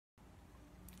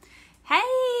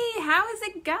how is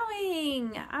it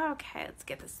going? Okay, let's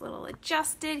get this little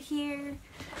adjusted here.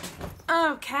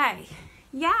 Okay,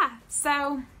 yeah,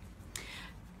 so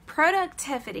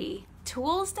productivity,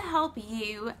 tools to help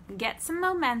you get some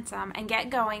momentum and get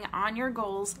going on your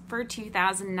goals for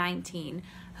 2019.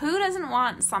 Who doesn't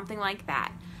want something like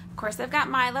that? Of course, I've got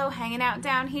Milo hanging out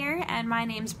down here, and my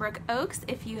name's Brooke Oakes.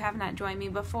 If you have not joined me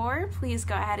before, please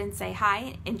go ahead and say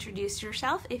hi, introduce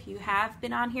yourself if you have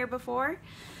been on here before.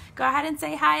 Go ahead and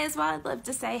say hi as well. I'd love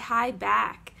to say hi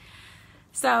back.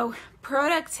 So,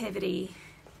 productivity.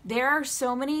 There are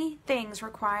so many things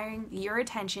requiring your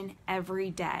attention every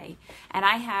day, and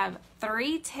I have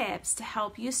 3 tips to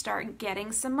help you start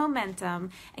getting some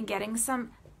momentum and getting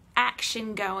some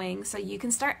action going so you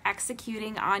can start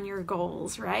executing on your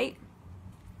goals, right?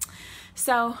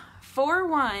 So, for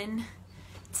one,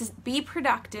 to be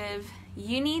productive,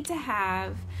 you need to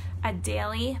have a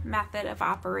daily method of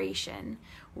operation.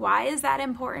 Why is that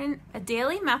important? A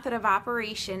daily method of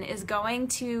operation is going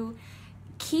to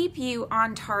keep you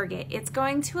on target. It's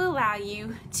going to allow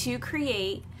you to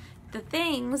create the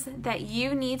things that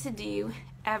you need to do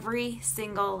every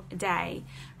single day,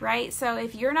 right? So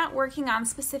if you're not working on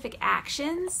specific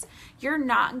actions, you're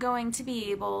not going to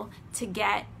be able to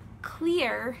get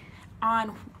clear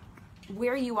on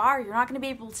where you are. You're not going to be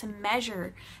able to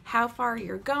measure how far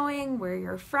you're going, where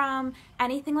you're from,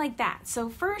 anything like that. So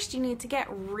first you need to get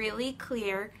really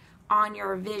clear on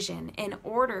your vision in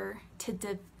order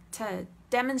to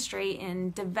demonstrate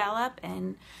and develop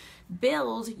and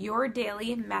build your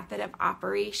daily method of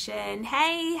operation.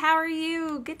 Hey, how are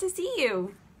you? Good to see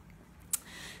you.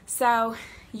 So,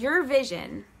 your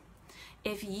vision,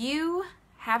 if you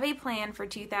have a plan for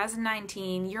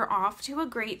 2019, you're off to a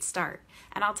great start.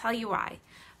 And I'll tell you why.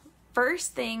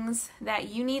 First things that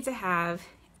you need to have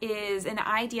is an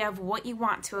idea of what you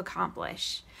want to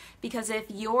accomplish. Because if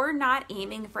you're not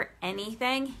aiming for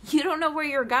anything, you don't know where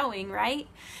you're going, right?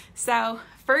 So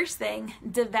first thing,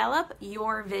 develop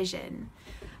your vision.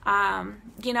 I'm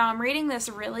reading this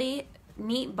really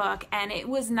neat book, and it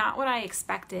was not what I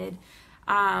expected.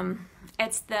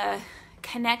 It's the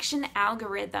connection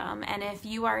algorithm, and if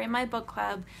you are in my book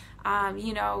club,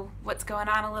 you know what's going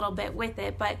on a little bit with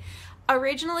it, but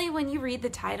originally, when you read the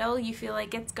title, you feel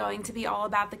like it's going to be all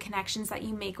about the connections that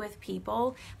you make with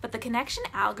people, but the connection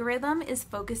algorithm is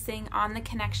focusing on the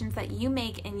connections that you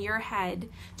make in your head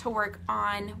to work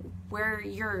on where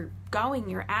you're going,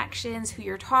 your actions, who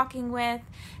you're talking with,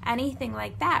 anything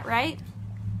like that, right?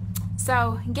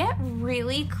 So get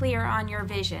really clear on your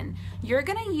vision. You're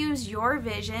going to use your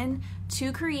vision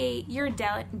to create your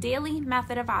daily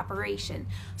method of operation.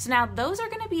 So now those are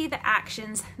going to be the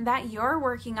actions that you're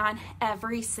working on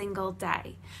every single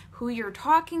day. Who you're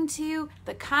talking to,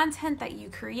 the content that you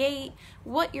create,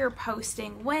 what you're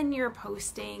posting, when you're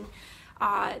posting,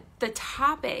 the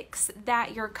topics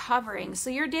that you're covering. So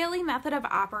your daily method of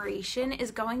operation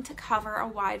is going to cover a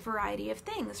wide variety of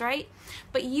things, right?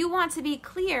 But you want to be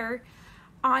clear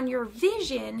on your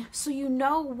vision so you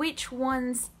know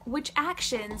which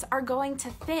actions are going to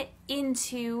fit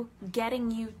into getting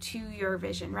you to your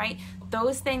vision, right?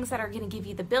 Those things that are going to give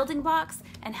you the building blocks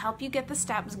and help you get the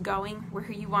steps going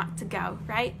where you want to go,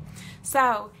 right?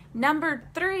 So number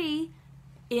 3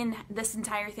 in this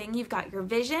entire thing, you've got your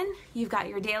vision, you've got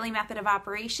your daily method of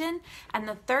operation, and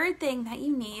the third thing that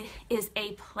you need is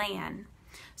a plan.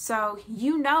 So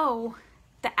you know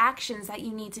the actions that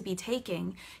you need to be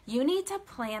taking. You need to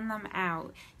plan them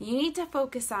out. You need to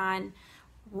focus on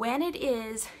when it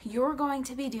is you're going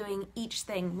to be doing each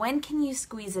thing. When can you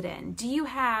squeeze it in? Do you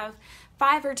have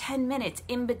 5 or 10 minutes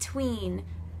in between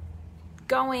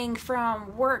going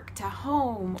from work to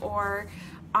home, or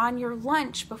on your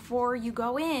lunch before you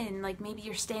go in? Like maybe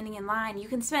you're standing in line, you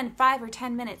can spend 5 or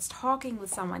 10 minutes talking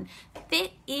with someone.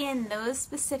 Fit in those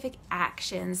specific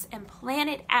actions and plan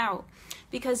it out,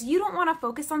 because you don't want to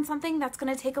focus on something that's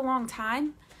going to take a long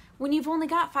time when you've only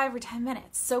got 5 or 10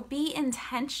 minutes. So be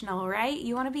intentional, right?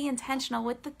 You want to be intentional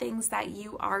with the things that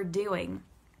you are doing.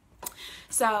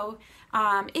 So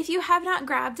if you have not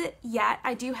grabbed it yet,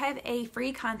 I do have a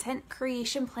free content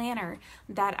creation planner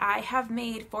that I have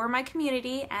made for my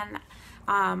community, and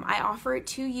I offer it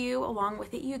to you. Along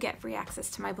with it, you get free access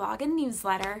to my blog and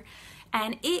newsletter,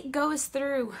 and it goes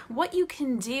through what you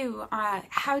can do,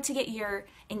 how to get your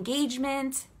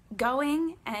engagement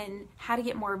going and how to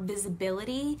get more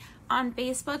visibility on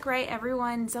Facebook, right?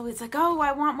 Everyone's always like, oh,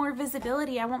 I want more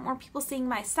visibility. I want more people seeing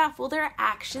my stuff. Well, there are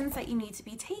actions that you need to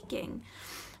be taking.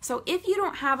 So if you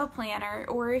don't have a planner,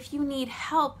 or if you need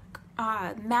help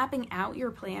mapping out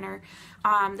your planner,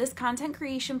 this content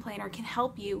creation planner can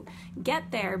help you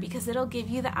get there, because it'll give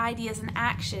you the ideas and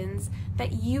actions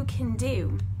that you can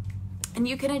do. And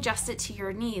you can adjust it to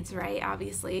your needs, right?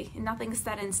 Obviously, nothing's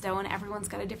set in stone. Everyone's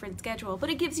got a different schedule, but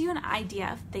it gives you an idea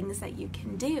of things that you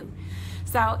can do.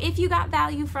 So if you got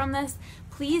value from this,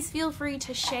 please feel free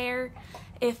to share.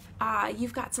 If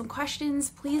you've got some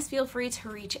questions, please feel free to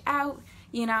reach out.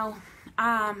 You know,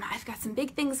 I've got some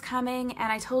big things coming,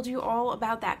 and I told you all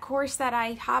about that course that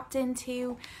I hopped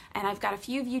into, and I've got a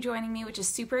few of you joining me, which is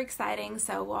super exciting.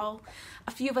 So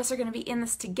a few of us are going to be in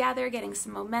this together, getting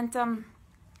some momentum.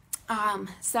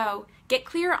 So get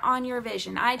clear on your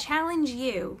vision. I challenge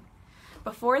you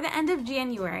before the end of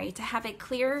January to have a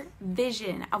clear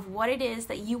vision of what it is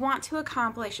that you want to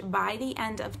accomplish by the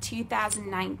end of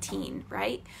 2019,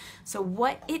 right? So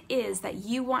what it is that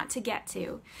you want to get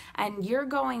to, and you're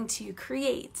going to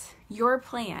create your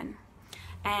plan.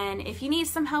 And if you need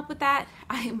some help with that,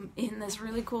 I'm in this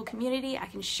really cool community. I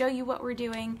can show you what we're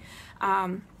doing.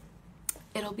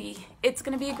 It's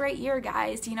going to be a great year,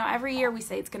 guys. You know, every year we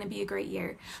say it's going to be a great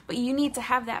year, but you need to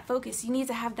have that focus. You need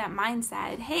to have that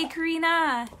mindset. Hey,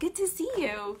 Karina, good to see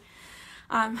you.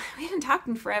 We haven't talked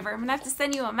in forever. I'm going to have to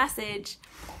send you a message.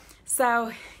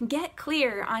 So get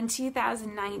clear on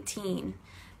 2019.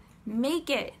 Make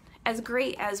it as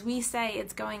great as we say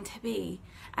it's going to be.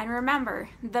 And remember,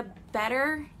 the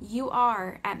better you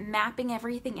are at mapping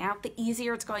everything out, the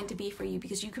easier it's going to be for you,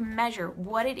 because you can measure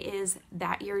what it is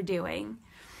that you're doing.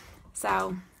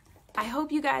 So I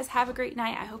hope you guys have a great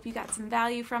night. I hope you got some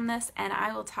value from this, and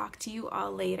I will talk to you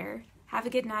all later. Have a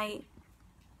good night.